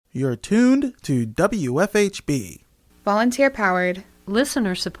You're tuned to WFHB. Volunteer-powered,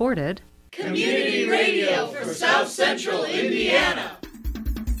 listener-supported, community radio for South Central Indiana.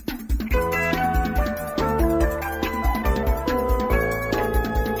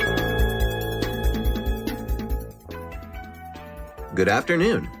 Good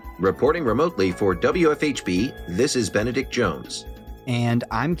afternoon. Reporting remotely for WFHB, this is Benedict Jones. And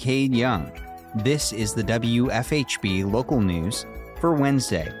I'm Cade Young. This is the WFHB local news for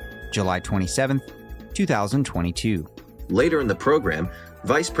Wednesday, July 27th, 2022. Later in the program,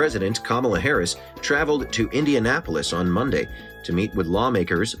 Vice President Kamala Harris traveled to Indianapolis on Monday to meet with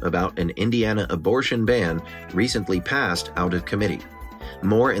lawmakers about an Indiana abortion ban recently passed out of committee.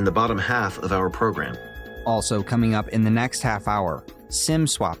 More in the bottom half of our program. Also coming up in the next half hour, SIM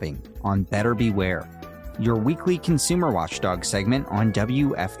swapping on Better Beware, your weekly consumer watchdog segment on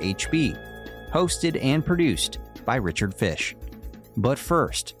WFHB, hosted and produced by Richard Fish. But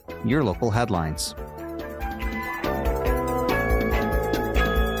first, your local headlines.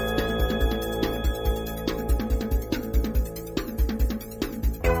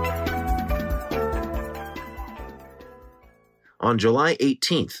 On July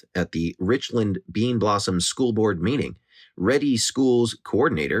 18th, at the Richland Bean Blossom School Board meeting, Ready Schools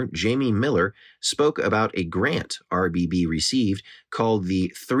coordinator Jamie Miller spoke about a grant RBB received called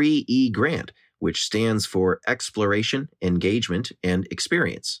the 3E Grant, which stands for Exploration, Engagement, and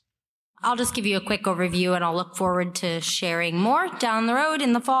Experience. I'll just give you a quick overview, and I'll look forward to sharing more down the road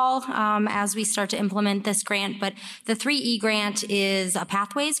in the fall as we start to implement this grant. But the 3E grant is a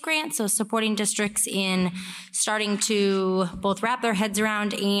pathways grant, so supporting districts in starting to both wrap their heads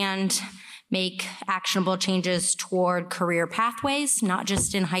around and make actionable changes toward career pathways, not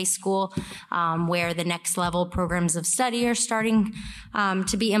just in high school, where the next level programs of study are starting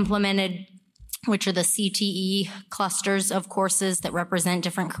to be implemented, which are the CTE clusters of courses that represent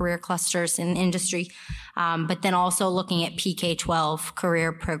different career clusters in industry, but then also looking at PK-12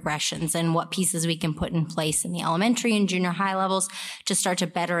 career progressions and what pieces we can put in place in the elementary and junior high levels to start to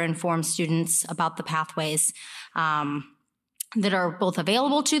better inform students about the pathways that are both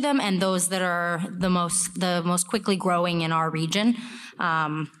available to them and those that are the most quickly growing in our region.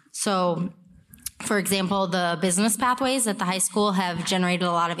 For example, the business pathways at the high school have generated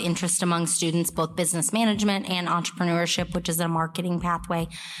a lot of interest among students, both business management and entrepreneurship, which is a marketing pathway.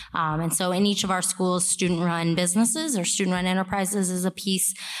 And so in each of our schools, student-run businesses or student-run enterprises is a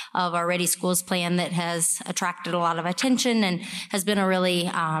piece of our Ready Schools plan that has attracted a lot of attention and has been a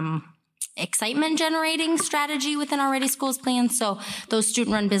really excitement generating strategy within our Ready Schools plan. So those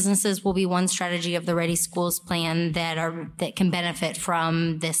student-run businesses will be one strategy of the Ready Schools plan that can benefit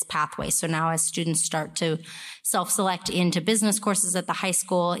from this pathway. So now as students start to self-select into business courses at the high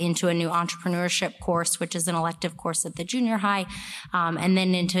school, into a new entrepreneurship course, which is an elective course at the junior high, and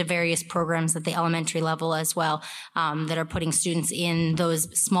then into various programs at the elementary level as well, that are putting students in those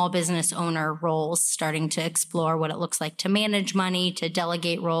small business owner roles, starting to explore what it looks like to manage money, to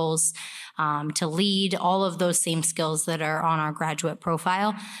delegate roles, to lead, all of those same skills that are on our graduate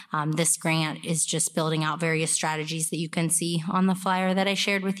profile. This grant is just building out various strategies that you can see on the flyer that I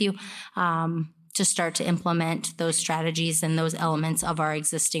shared with you, to start to implement those strategies and those elements of our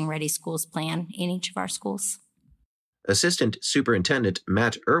existing Ready Schools plan in each of our schools. Assistant Superintendent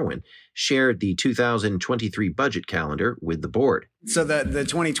Matt Irwin shared the 2023 budget calendar with the board. So the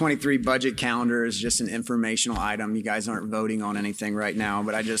 2023 budget calendar is just an informational item. You guys aren't voting on anything right now,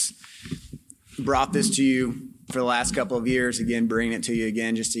 but I just brought this to you for the last couple of years, again, bringing it to you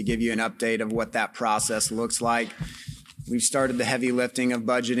again, just to give you an update of what that process looks like. We've started the heavy lifting of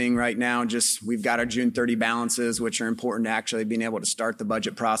budgeting right now. We've got our June 30 balances, which are important to actually being able to start the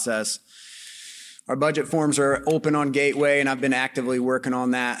budget process. Our budget forms are open on Gateway, and I've been actively working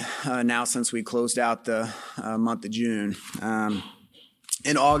on that now since we closed out the month of June.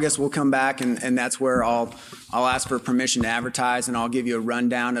 In August, we'll come back, and that's where I'll ask for permission to advertise, and I'll give you a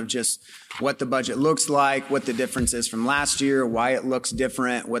rundown of just what the budget looks like, what the difference is from last year, why it looks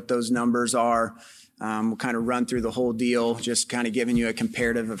different, what those numbers are. We'll kind of run through the whole deal, just kind of giving you a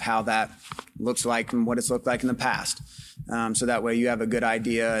comparative of how that looks like and what it's looked like in the past. So that way you have a good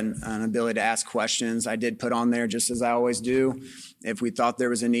idea and an ability to ask questions. I did put on there, just as I always do, if we thought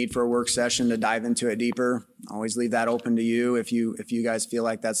there was a need for a work session to dive into it deeper, always leave that open to you if you guys feel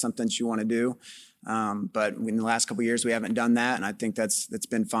like that's something that you want to do. But in the last couple of years, we haven't done that, and I think that's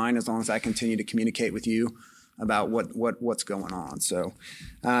been fine as long as I continue to communicate with you about what's going on. So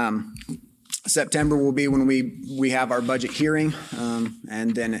September will be when we have our budget hearing,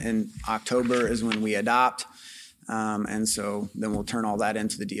 and then in October is when we adopt. And so then we'll turn all that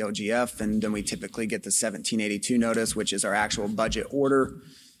into the DLGF, and then we typically get the 1782 notice, which is our actual budget order.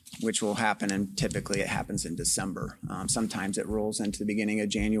 which will happen, and typically it happens in December. Sometimes it rolls into the beginning of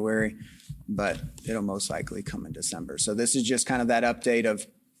January, but it'll most likely come in December. So this is just kind of that update of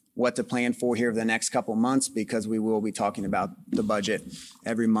what to plan for here for the next couple months, because we will be talking about the budget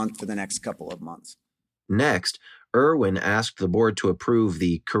every month for the next couple of months. Next, Irwin asked the board to approve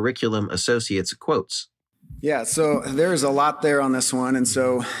the Curriculum Associates quotes. Yeah, so there's a lot there on this one, and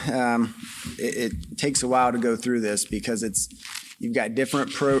so it takes a while to go through this because you've got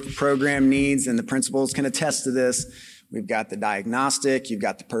different program needs, and the principals can attest to this. We've got the diagnostic, you've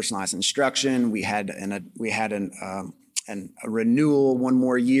got the personalized instruction. We had a renewal one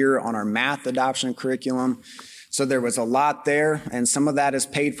more year on our math adoption curriculum. So there was a lot there, and some of that is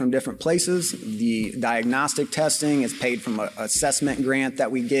paid from different places. The diagnostic testing is paid from an assessment grant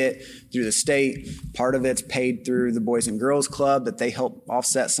that we get through the state. Part of it's paid through the Boys and Girls Club, that they help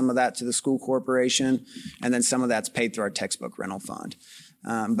offset some of that to the school corporation, and then some of that's paid through our textbook rental fund.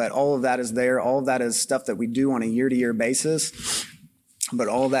 But all of that is there. All of that is stuff that we do on a year-to-year basis. But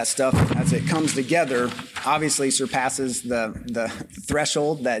all of that stuff, as it comes together, obviously surpasses the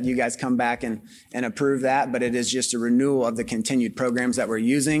threshold that you guys come back and approve that. But it is just a renewal of the continued programs that we're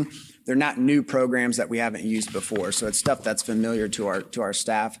using. They're not new programs that we haven't used before. So it's stuff that's familiar to our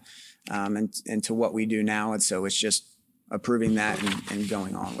staff and to what we do now. And so it's just approving that and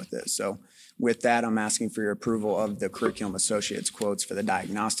going on with it. So with that, I'm asking for your approval of the Curriculum Associates quotes for the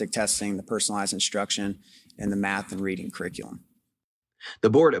diagnostic testing, the personalized instruction, and the math and reading curriculum.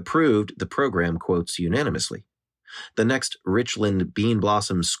 The board approved the program quotes unanimously. The next Richland Bean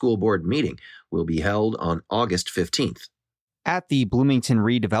Blossom School Board meeting will be held on August 15th. At the Bloomington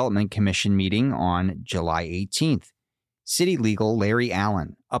Redevelopment Commission meeting on July 18th, City Legal Larry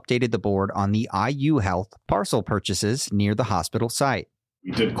Allen updated the board on the IU Health parcel purchases near the hospital site.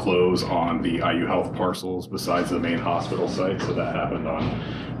 We did close on the IU Health parcels besides the main hospital site, so that happened on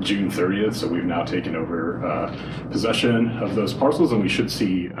June 30th. So we've now taken over possession of those parcels, and we should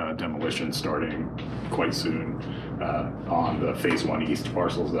see demolition starting quite soon on the Phase 1 East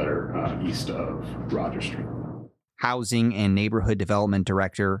parcels that are east of Rogers Street. Housing and Neighborhood Development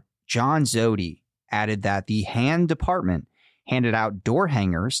Director John Zodi added that the hand department handed out door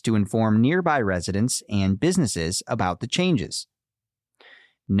hangers to inform nearby residents and businesses about the changes.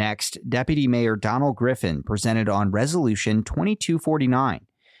 Next, Deputy Mayor Donald Griffin presented on Resolution 2249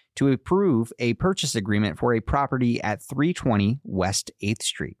 to approve a purchase agreement for a property at 320 West 8th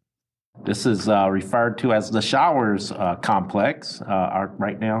Street. This is referred to as the Showers Complex.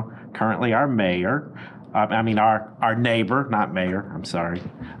 Right now, currently our mayor, our neighbor, not mayor, I'm sorry.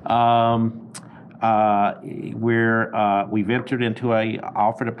 We've entered into a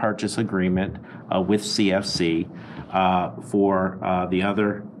offer to purchase agreement with CFC for the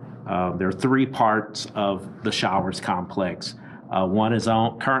other. There are three parts of the Showers Complex. One is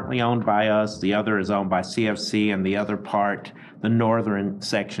currently owned by us, the other is owned by CFC, and the other part, the northern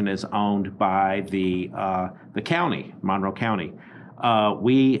section, is owned by the county, Monroe County.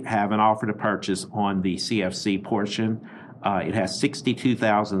 We have an offer to purchase on the CFC portion. It has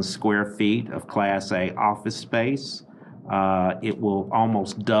 62,000 square feet of Class A office space. It will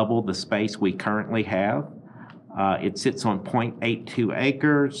almost double the space we currently have. It sits on 0.82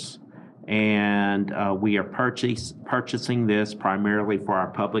 acres, and we are purchasing this primarily for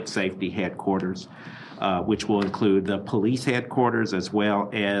our public safety headquarters, which will include the police headquarters as well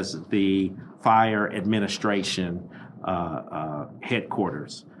as the fire administration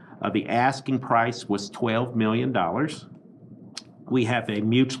headquarters. The asking price was $12 million. We have a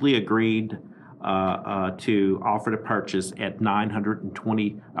mutually agreed to offer to purchase at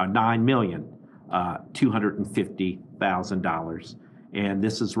 $9,250,000, and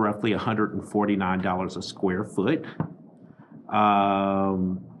this is roughly $149 a square foot.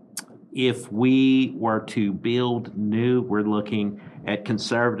 If we were to build new, we're looking at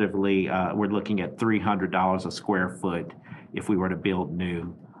conservatively, we're looking at $300 a square foot if we were to build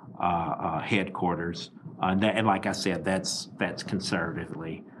new headquarters. And like I said, that's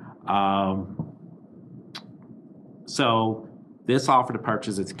conservatively. So this offer to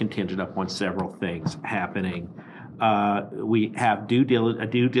purchase is contingent upon several things happening. We have a due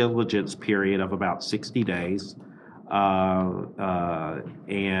diligence period of about 60 days.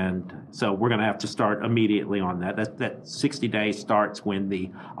 And so we're going to have to start immediately on that. That 60 days starts when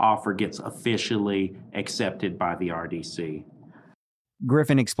the offer gets officially accepted by the RDC.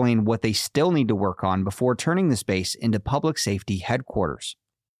 Griffin explained what they still need to work on before turning the space into public safety headquarters.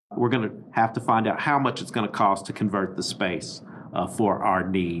 We're going to have to find out how much it's going to cost to convert the space for our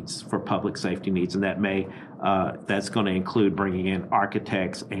needs, for public safety needs, and that's going to include bringing in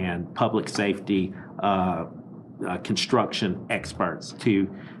architects and public safety construction experts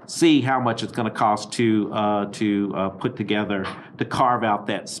to see how much it's going to cost to put together, to carve out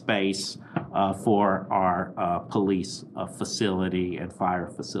that space for our police facility and fire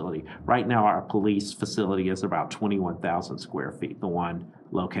facility. Right now, our police facility is about 21,000 square feet, the one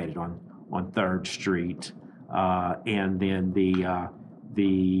located on 3rd Street. And then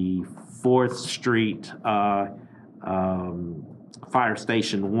the 4th Street Fire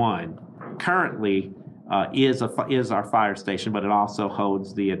Station 1 currently is our fire station, but it also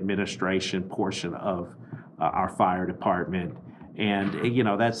holds the administration portion of our fire department. And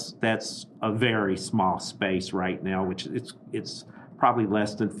that's a very small space right now, which it's probably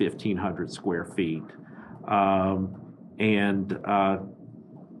less than 1,500 square feet.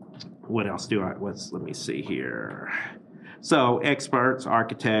 What else let me see here. So experts,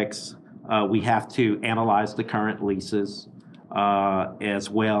 architects, we have to analyze the current leases, as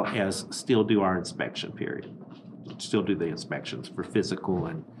well as still do our inspection period. Still do the inspections for physical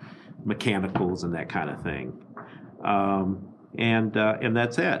and mechanicals and that kind of thing. And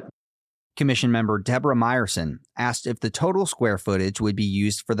that's it. Commission member Deborah Meyerson asked if the total square footage would be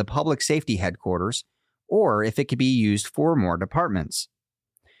used for the public safety headquarters or if it could be used for more departments.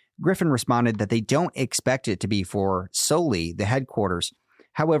 Griffin responded that they don't expect it to be for solely the headquarters.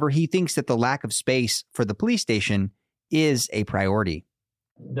 However, he thinks that the lack of space for the police station is a priority.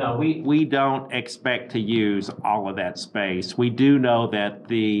 No, we don't expect to use all of that space. We do know that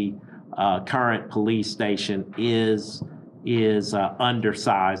the current police station is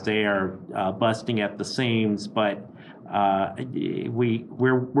undersized. They are busting at the seams, but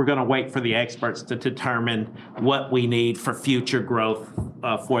we're going to wait for the experts to determine what we need for future growth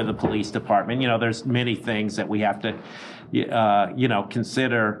for the police department. There's many things that we have to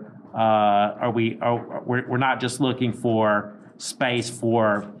consider. We're not just looking for space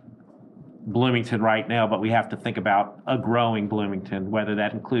for Bloomington right now, but we have to think about a growing Bloomington, whether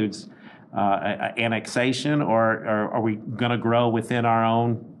that includes annexation or are we going to grow within our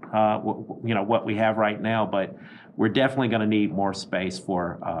own, what we have right now. But we're definitely going to need more space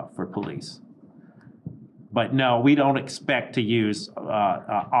for police. But no, we don't expect to use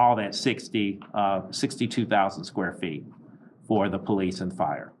all that 62,000 square feet for the police and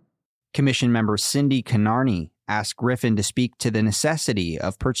fire. Commission member Cindy Canarney asked Griffin to speak to the necessity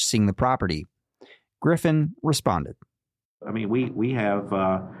of purchasing the property. Griffin responded. I mean, we have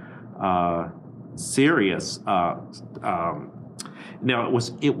serious.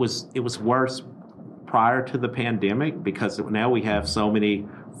 It was worse prior to the pandemic because now we have so many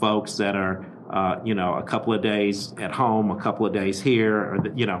folks that are a couple of days at home, a couple of days here,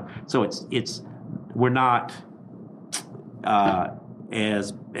 so we're not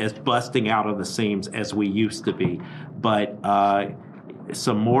as busting out of the seams as we used to be, but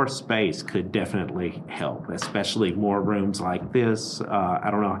some more space could definitely help, especially more rooms like this. I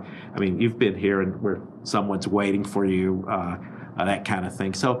don't know. I mean, you've been here and where someone's waiting for you, that kind of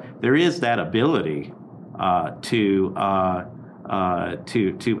thing. So there is that ability to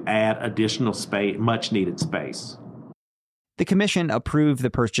add additional space, much needed space. The commission approved the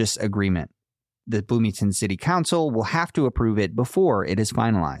purchase agreement. The Bloomington City Council will have to approve it before it is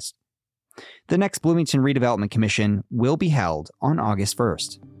finalized. The next Bloomington Redevelopment Commission will be held on August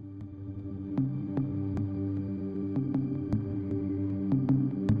 1st.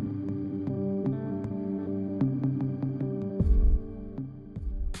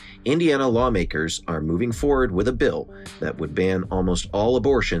 Indiana lawmakers are moving forward with a bill that would ban almost all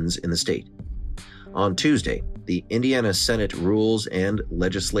abortions in the state. On Tuesday, the Indiana Senate Rules and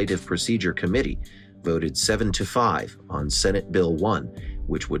Legislative Procedure Committee voted 7-5 on Senate Bill 1,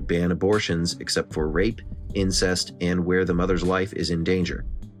 which would ban abortions except for rape, incest, and where the mother's life is in danger.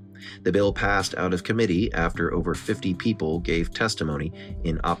 The bill passed out of committee after over 50 people gave testimony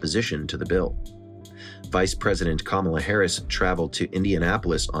in opposition to the bill. Vice President Kamala Harris traveled to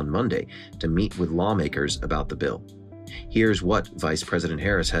Indianapolis on Monday to meet with lawmakers about the bill. Here's what Vice President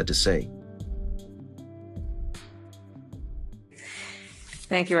Harris had to say.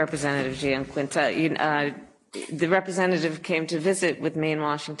 Thank you, Representative Gianquinta. The representative came to visit with me in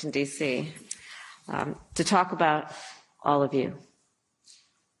Washington, D.C. To talk about all of you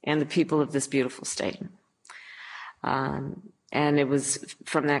and the people of this beautiful state. And it was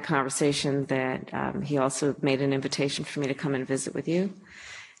from that conversation that he also made an invitation for me to come and visit with you.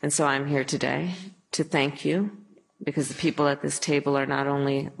 And so I'm here today to thank you, because the people at this table are not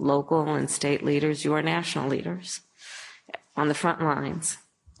only local and state leaders, you are national leaders on the front lines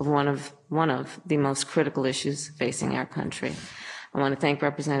of one of the most critical issues facing our country. I want to thank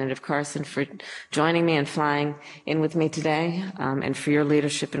Representative Carson for joining me and flying in with me today, and for your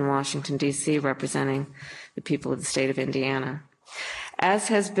leadership in Washington, D.C., representing the people of the state of Indiana. As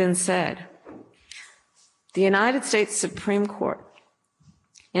has been said, the United States Supreme Court,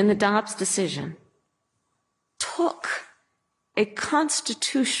 in the Dobbs decision, took a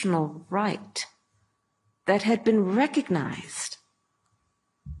constitutional right that had been recognized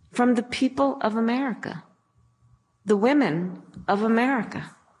from the people of America, the women of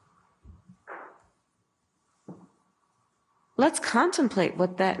America. Let's contemplate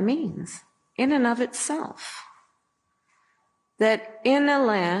what that means in and of itself. That in a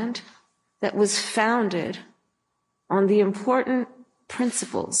land that was founded on the important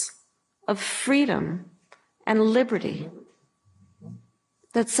principles of freedom and liberty,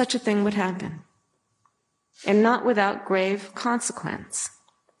 that such a thing would happen, and not without grave consequence.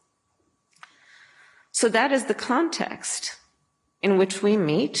 So that is the context in which we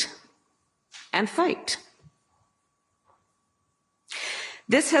meet and fight.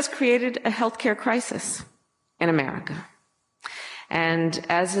 This has created a healthcare crisis in America. And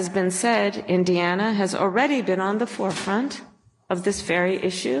as has been said, Indiana has already been on the forefront of this very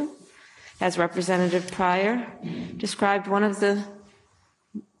issue. As Representative Pryor described, one of the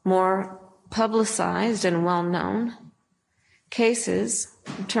more publicized and well-known cases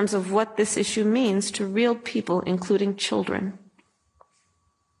in terms of what this issue means to real people, including children.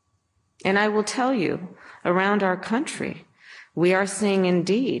 And I will tell you, around our country, we are seeing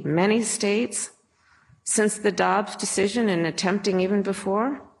indeed many states, since the Dobbs decision and attempting even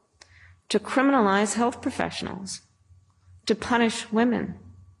before, to criminalize health professionals, to punish women.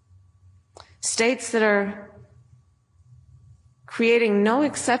 States that are creating no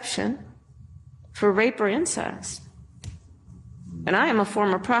exception for rape or incest. And I am a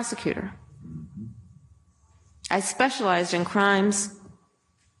former prosecutor. I specialized in crimes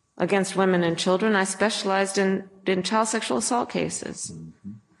against women and children. I specialized in child sexual assault cases.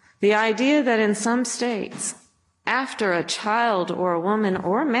 The idea that in some states, after a child or a woman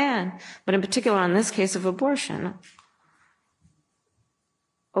or a man, but in particular in this case of abortion,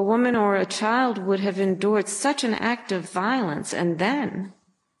 a woman or a child would have endured such an act of violence, and then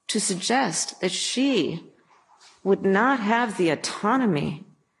to suggest that she would not have the autonomy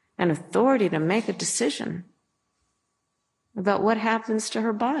and authority to make a decision about what happens to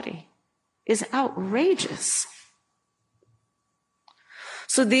her body is outrageous.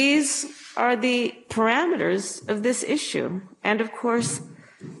 So these are the parameters of this issue. And of course,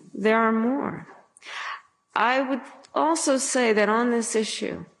 there are more. I would also say that on this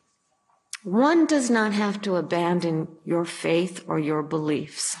issue, one does not have to abandon your faith or your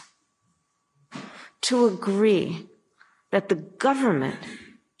beliefs to agree that the government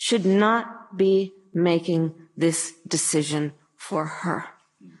should not be making this decision for her.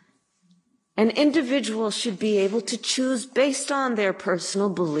 An individual should be able to choose based on their personal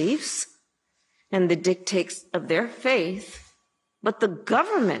beliefs and the dictates of their faith, but the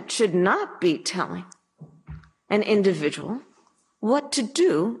government should not be telling an individual what to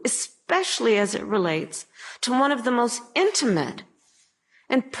do, especially as it relates to one of the most intimate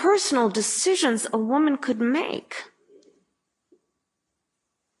and personal decisions a woman could make.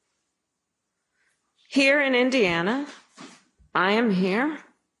 Here in Indiana, I am here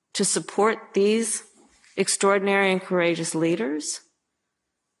to support these extraordinary and courageous leaders.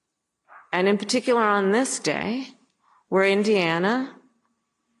 And in particular on this day, where Indiana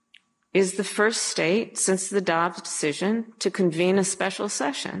is the first state since the Dobbs decision to convene a special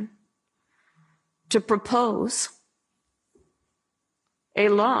session to propose a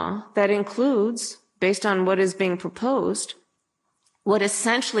law that includes, based on what is being proposed, what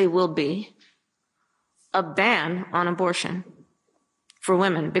essentially will be a ban on abortion for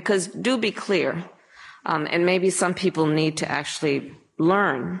women. Because do be clear, and maybe some people need to actually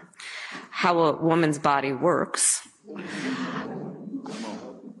learn how a woman's body works.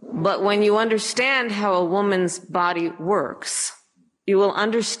 But when you understand how a woman's body works, you will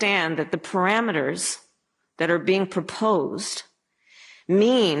understand that the parameters that are being proposed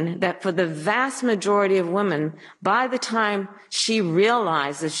mean that for the vast majority of women, by the time she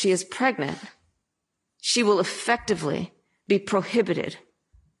realizes she is pregnant, she will effectively be prohibited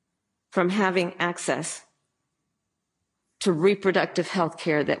from having access to reproductive health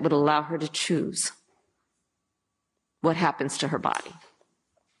care that would allow her to choose what happens to her body.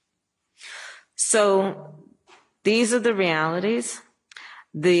 So these are the realities.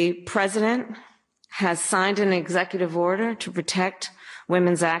 The president has signed an executive order to protect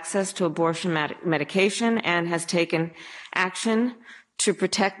women's access to abortion medication and has taken action to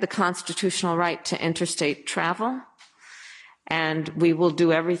protect the constitutional right to interstate travel. And we will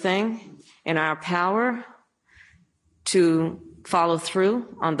do everything in our power to follow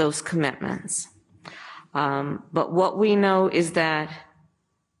through on those commitments. But what we know is that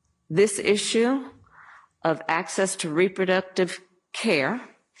this issue of access to reproductive care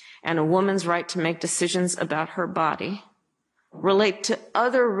and a woman's right to make decisions about her body relate to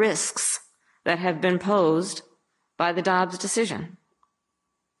other risks that have been posed by the Dobbs decision.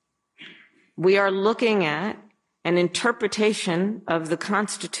 We are looking at an interpretation of the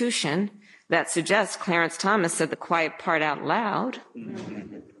Constitution that suggests, Clarence Thomas said the quiet part out loud,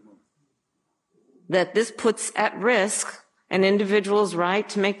 that this puts at risk an individual's right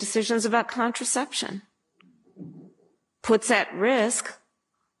to make decisions about contraception, puts at risk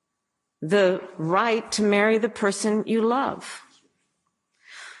the right to marry the person you love.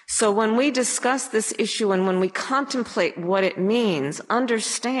 So when we discuss this issue and when we contemplate what it means,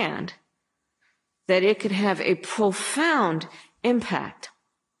 understand that it could have a profound impact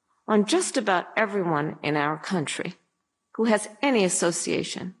on just about everyone in our country who has any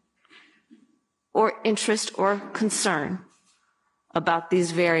association or interest or concern about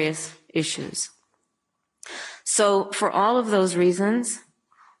these various issues. So for all of those reasons,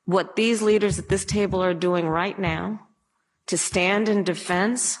 what these leaders at this table are doing right now to stand in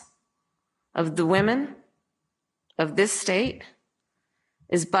defense of the women of this state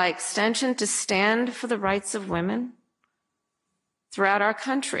is by extension to stand for the rights of women throughout our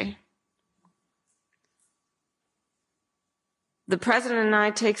country. The President and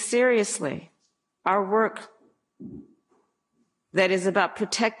I take seriously our work that is about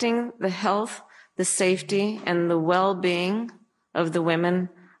protecting the health, the safety, and the well-being of the women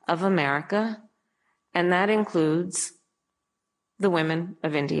of America, and that includes the women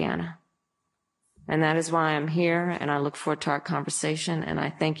of Indiana. And that is why I'm here, and I look forward to our conversation, and I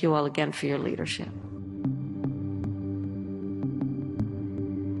thank you all again for your leadership.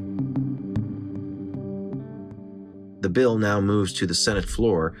 The bill now moves to the Senate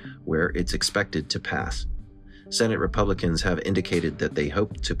floor, where it's expected to pass. Senate Republicans have indicated that they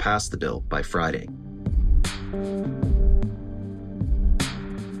hope to pass the bill by Friday.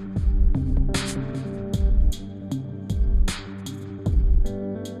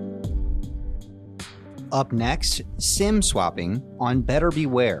 Up next, SIM swapping on Better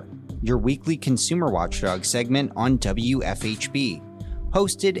Beware, your weekly consumer watchdog segment on WFHB,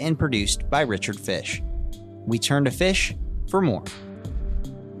 hosted and produced by Richard Fish. We turn to Fish for more.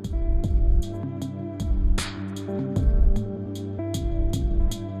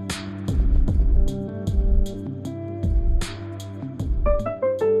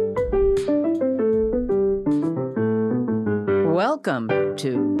 Welcome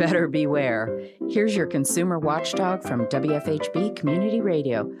to Better Beware. Here's your consumer watchdog from WFHB Community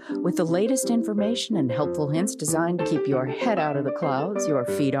Radio with the latest information and helpful hints designed to keep your head out of the clouds, your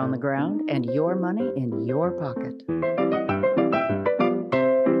feet on the ground, and your money in your pocket.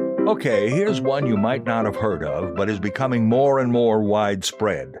 Okay, here's one you might not have heard of, but is becoming more and more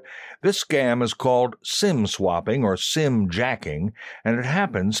widespread. This scam is called SIM swapping or SIM jacking, and it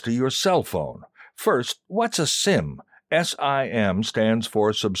happens to your cell phone. First, what's a SIM? SIM stands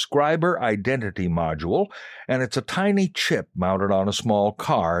for Subscriber Identity Module, and it's a tiny chip mounted on a small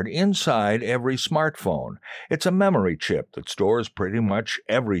card inside every smartphone. It's a memory chip that stores pretty much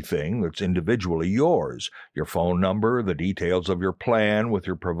everything that's individually yours: your phone number, the details of your plan with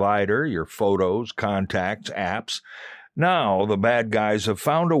your provider, your photos, contacts, apps. Now, the bad guys have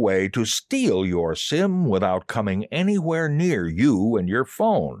found a way to steal your SIM without coming anywhere near you and your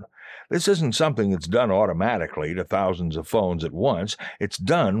phone. This isn't something that's done automatically to thousands of phones at once. It's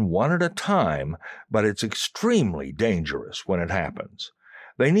done one at a time, but it's extremely dangerous when it happens.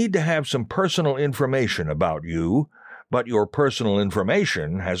 They need to have some personal information about you, but your personal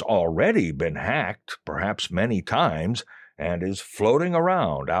information has already been hacked, perhaps many times, and is floating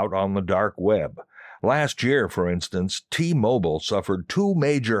around out on the dark web. Last year, for instance, T-Mobile suffered 2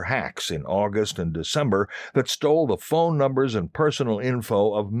 major hacks in August and December that stole the phone numbers and personal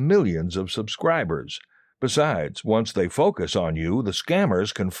info of millions of subscribers. Besides, once they focus on you, the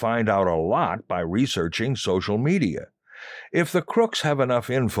scammers can find out a lot by researching social media. If the crooks have enough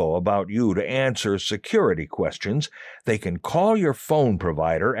info about you to answer security questions, they can call your phone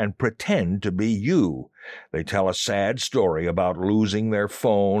provider and pretend to be you. They tell a sad story about losing their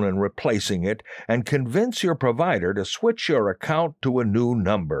phone and replacing it, and convince your provider to switch your account to a new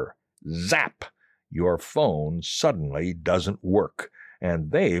number. Zap! Your phone suddenly doesn't work,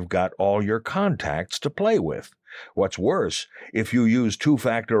 and they've got all your contacts to play with. What's worse, if you use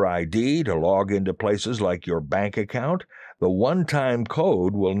two-factor ID to log into places like your bank account, the one-time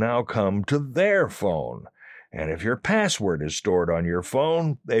code will now come to their phone. And if your password is stored on your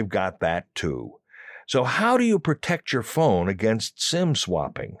phone, they've got that too. So how do you protect your phone against SIM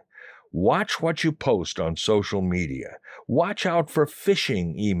swapping? Watch what you post on social media. Watch out for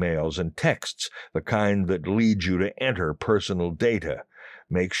phishing emails and texts, the kind that lead you to enter personal data.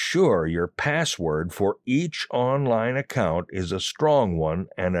 Make sure your password for each online account is a strong one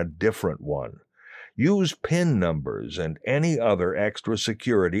and a different one. Use PIN numbers and any other extra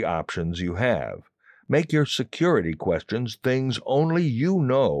security options you have. Make your security questions things only you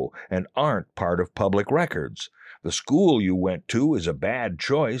know and aren't part of public records. The school you went to is a bad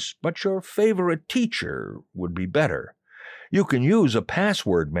choice, but your favorite teacher would be better. You can use a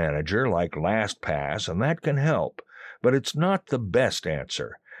password manager like LastPass, and that can help, but it's not the best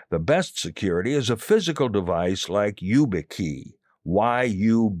answer. The best security is a physical device like YubiKey,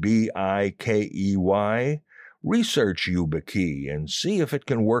 YubiKey. Research YubiKey and see if it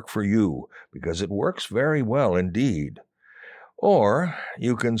can work for you, because it works very well indeed. Or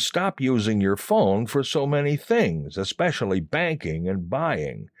you can stop using your phone for so many things, especially banking and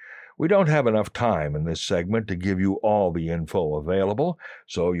buying. We don't have enough time in this segment to give you all the info available,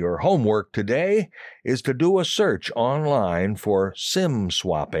 so your homework today is to do a search online for SIM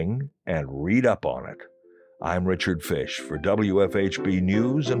swapping and read up on it. I'm Richard Fish for WFHB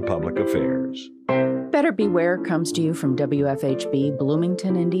News and Public Affairs. Better Beware comes to you from WFHB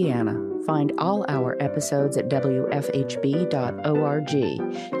Bloomington, Indiana. Find all our episodes at WFHB.org.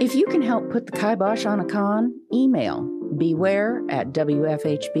 If you can help put the kibosh on a con, email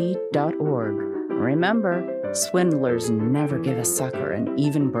beware@WFHB.org. Remember, swindlers never give a sucker an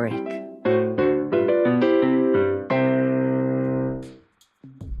even break.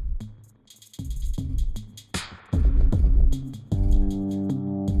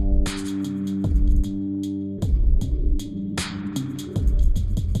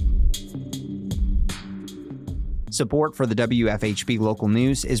 Support for the WFHB Local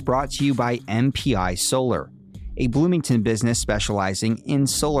News is brought to you by MPI Solar, a Bloomington business specializing in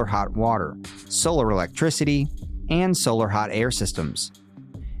solar hot water, solar electricity, and solar hot air systems.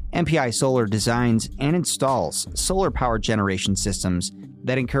 MPI Solar designs and installs solar power generation systems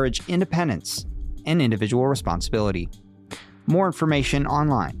that encourage independence and individual responsibility. More information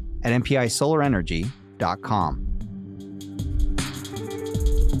online at mpisolarenergy.com.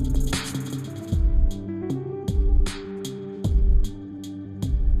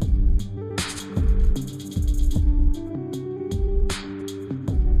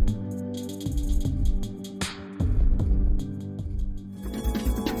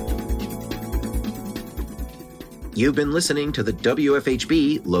 You've been listening to the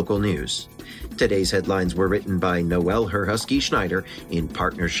WFHB Local News. Today's headlines were written by Noelle Herhusky Schneider in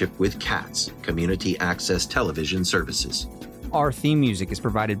partnership with CATS, Community Access Television Services. Our theme music is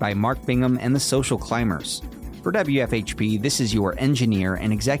provided by Mark Bingham and the Social Climbers. For WFHB, this is your engineer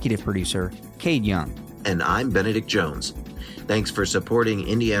and executive producer, Cade Young. And I'm Benedict Jones. Thanks for supporting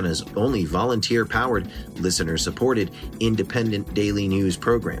Indiana's only volunteer-powered, listener-supported, independent daily news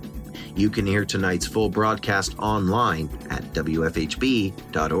program. You can hear tonight's full broadcast online at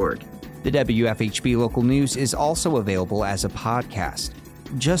WFHB.org. The WFHB Local News is also available as a podcast.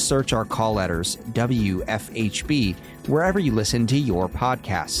 Just search our call letters WFHB wherever you listen to your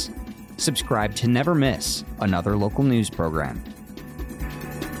podcasts. Subscribe to never miss another local news program.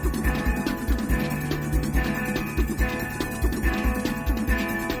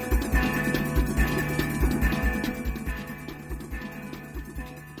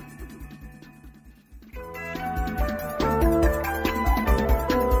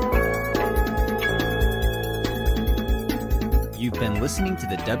 You've been listening to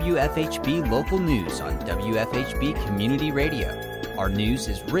the WFHB Local News on WFHB Community Radio. Our news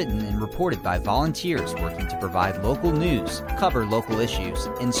is written and reported by volunteers working to provide local news, cover local issues,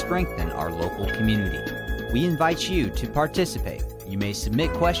 and strengthen our local community. We invite you to participate. You may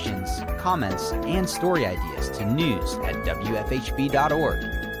submit questions, comments, and story ideas to news@WFHB.org.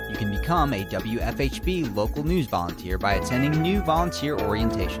 You can become a WFHB Local News volunteer by attending new volunteer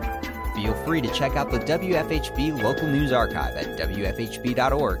orientation. Feel free to check out the WFHB Local News Archive at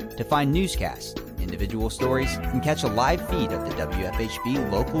WFHB.org to find newscasts, individual stories, and catch a live feed of the WFHB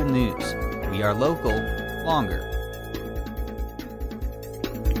Local News. We are local, longer.